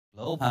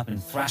globe have been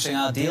thrashing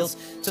out deals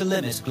to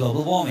limit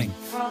global warming.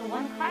 World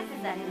one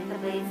crisis that is in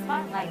today's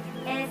spotlight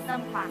is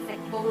some plastic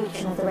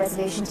pollution. Of the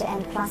resolution to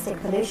end plastic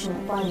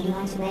pollution by the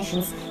United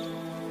Nations.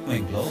 The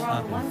globe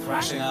have been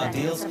thrashing out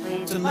deals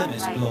to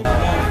limit global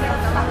warming.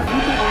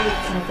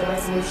 Of the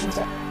resolution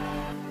to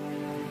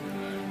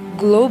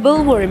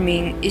Global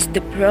warming is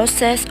the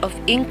process of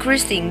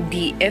increasing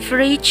the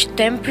average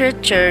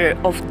temperature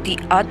of the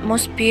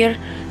atmosphere,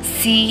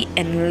 sea,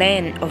 and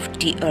land of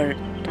the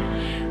earth.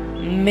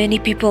 Many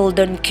people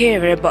don't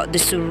care about the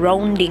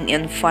surrounding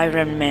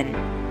environment.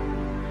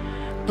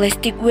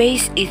 Plastic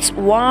waste is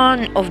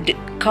one of the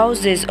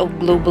causes of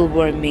global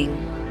warming.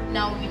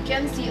 Now we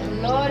can see a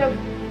lot of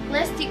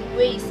plastic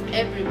waste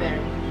everywhere.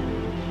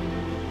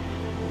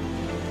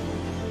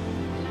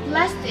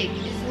 Plastic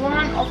is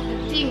one of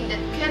the things that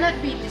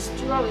cannot be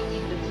destroyed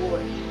in the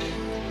world.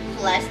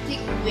 Plastic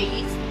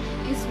waste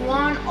is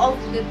one of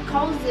the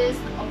causes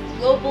of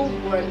global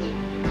warming.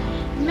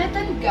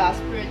 Methane gas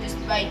produced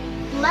by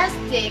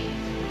plastic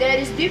that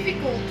is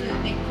difficult to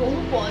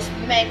decompose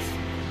makes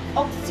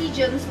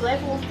oxygen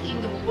levels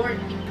in the world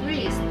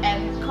decrease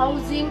and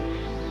causing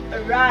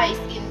a rise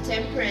in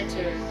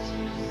temperature.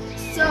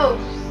 So,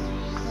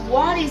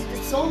 what is the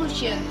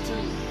solution to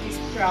this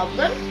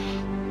problem?